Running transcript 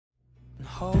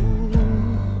hold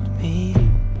me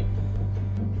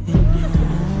in your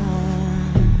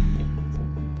arms,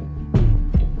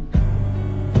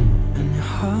 and your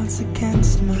heart's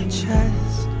against my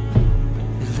chest,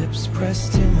 your lips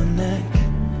pressed to my neck.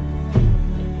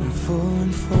 I'm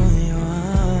falling for your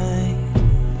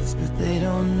eyes, but they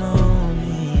don't know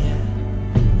me yet.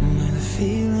 And with a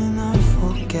feeling I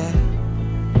forget,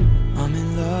 I'm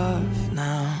in love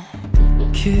now.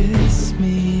 Kiss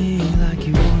me like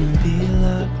you wanna be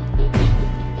loved.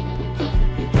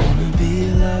 You wanna be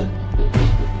loved.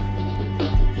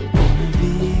 You wanna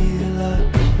be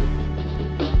loved.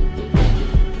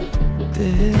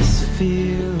 This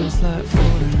feels like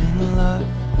falling in love.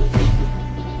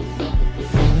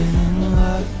 Falling in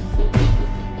love.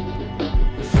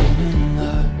 Falling in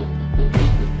love.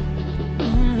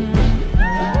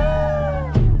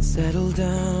 Settle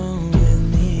down with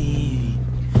me,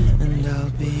 and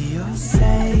I'll be your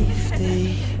safety.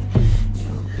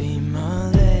 You'll be my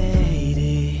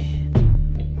lady.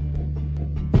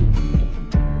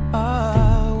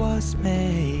 I was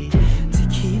made to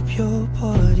keep your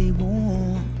body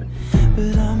warm,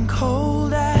 but I'm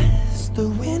cold as the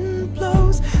wind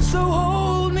blows. So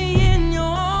hold me in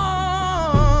your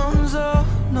arms. Oh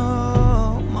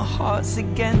no, my heart's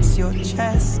against your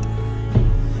chest,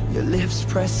 your lips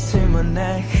pressed to my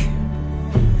neck.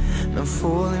 I'm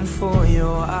falling for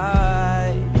your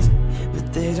eyes,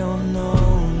 but they don't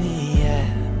know me yet.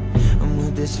 And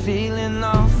with this feeling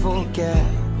I'll forget,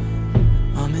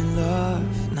 I'm in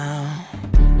love now.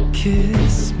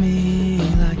 Kiss me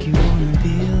like you wanna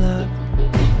be loved.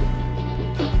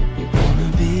 You wanna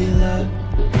be loved.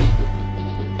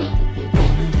 You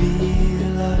wanna be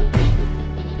loved.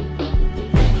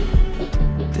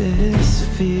 This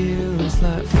feels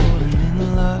like falling in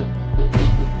love.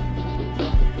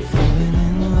 Falling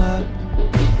in love.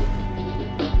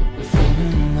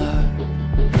 Falling in love.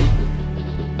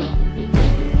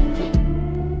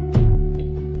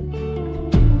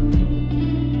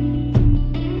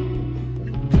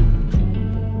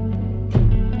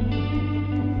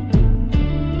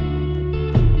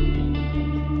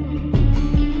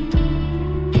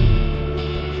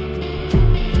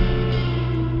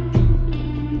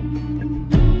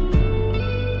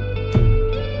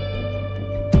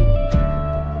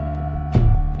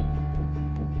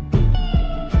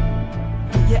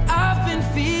 Yeah, I've been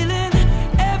feeling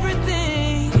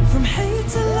everything, from hate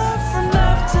to love, from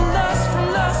love to lust, from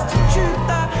lust to truth.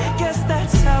 I guess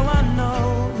that's how I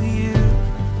know you.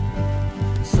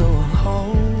 So I'll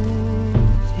hold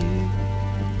you.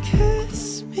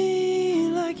 Kiss me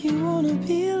like you wanna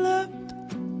be loved.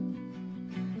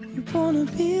 You wanna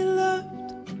be loved.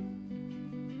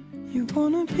 You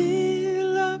wanna be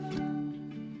loved.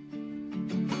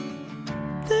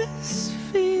 This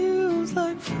feels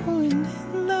like falling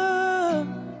in love.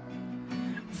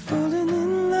 Falling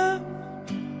in love.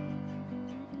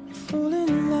 Falling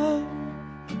in love.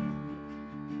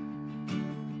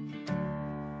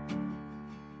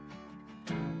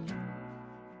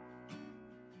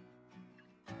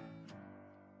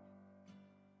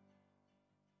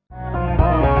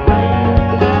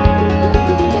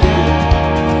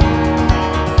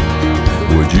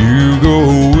 Would you go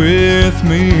with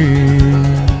me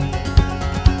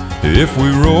if we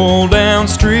roll down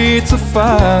streets of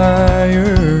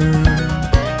fire?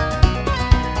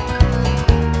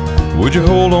 Would you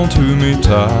hold on to me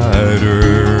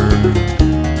tighter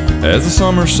as the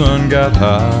summer sun got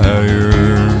higher?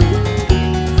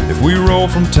 If we roll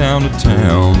from town to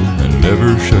town and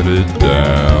never shut it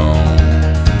down,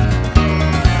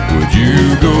 would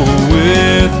you go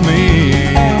with me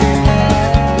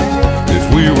if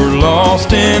we were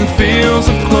lost in fields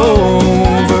of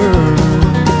clover?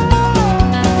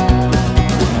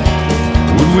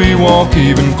 Would we walk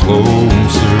even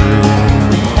closer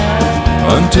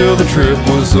until the trip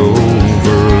was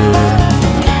over?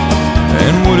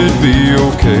 And would it be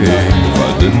okay if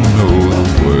I didn't know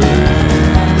the way?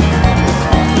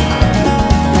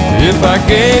 If I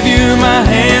gave you my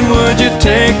hand, would you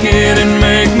take it and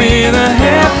make me the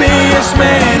happiest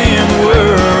man in the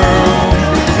world?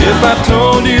 If I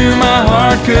told you my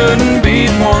heart couldn't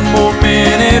beat one more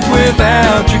minute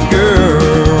without you,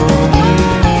 girl,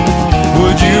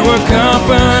 would you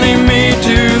accompany me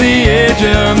to the edge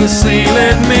of the sea?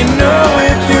 Let me know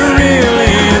if you're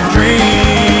really a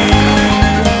dream.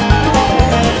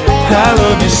 I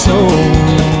love you so,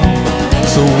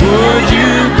 so would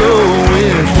you go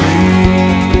with me?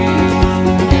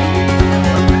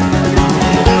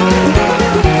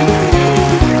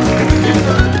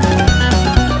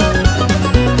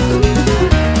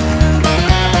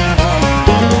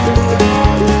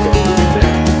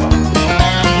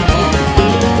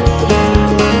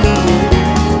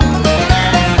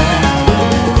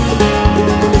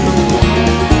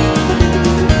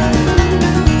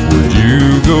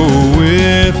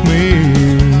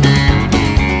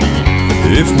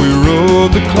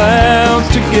 rode the clouds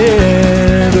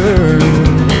together.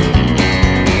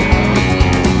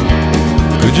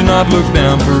 Could you not look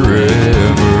down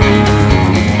forever?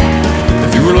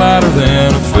 If you were lighter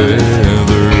than a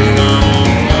feather,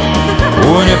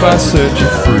 oh, and if I set you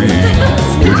free,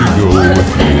 would you go with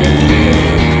me?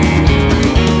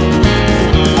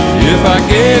 If I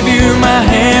gave you my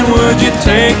hand, would you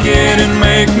take it and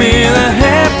make me the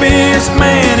happiest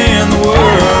man in the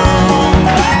world?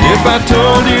 If I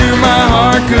told you my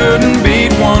heart couldn't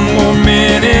beat one more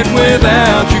minute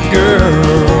without you,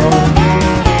 girl,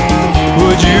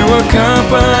 would you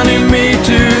accompany me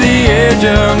to the edge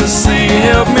of the sea?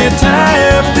 Help me tie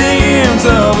up the ends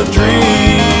of a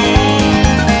dream.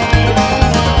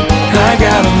 I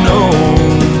gotta know,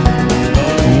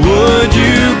 would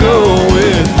you go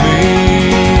with me?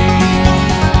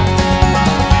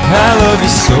 I love you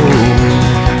so,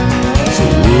 so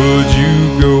would you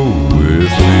go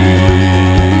with me?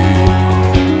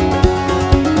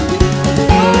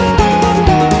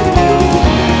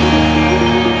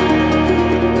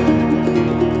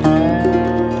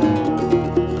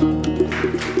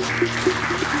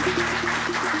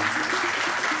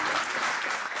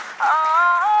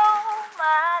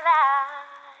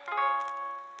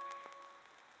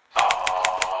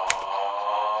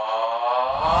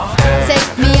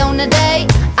 Take me on a date,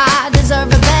 I deserve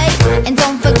a bait. And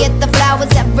don't forget the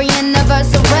flowers every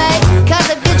anniversary. Cause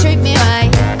if you treat me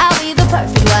right, I'll be the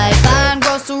perfect wife. Buying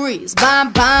groceries,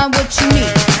 buying what you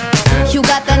need. You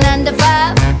got the 9 to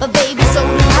 5, but baby so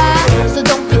do I. So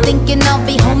don't be thinking I'll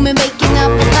be home and making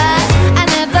up the pies. I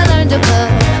never learned to cook,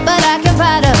 but I can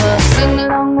ride a hook. Sing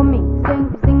along with me,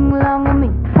 sing along with me.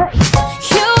 Hey.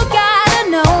 You gotta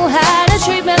know how to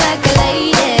treat me like a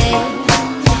lady,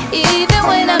 even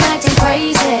when I'm acting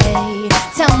crazy.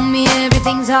 Tell me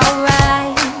everything's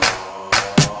alright.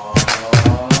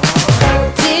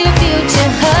 Dear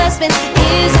future husband,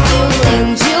 here's a few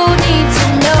things you need to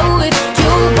know if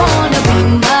you wanna be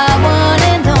my one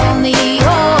and only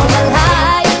all my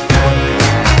life.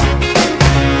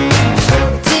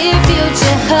 Dear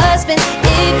future husband,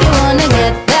 if you wanna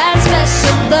get that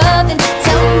special loving,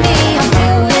 tell me I'm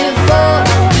beautiful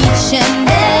each and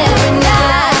every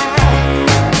night.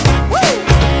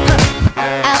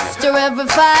 After every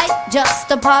fight,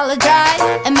 just apologize,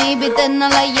 and maybe then I'll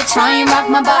let you try and rock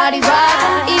my body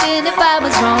right. Even if I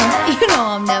was wrong, you know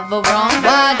I'm never wrong.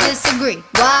 Why disagree?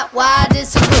 Why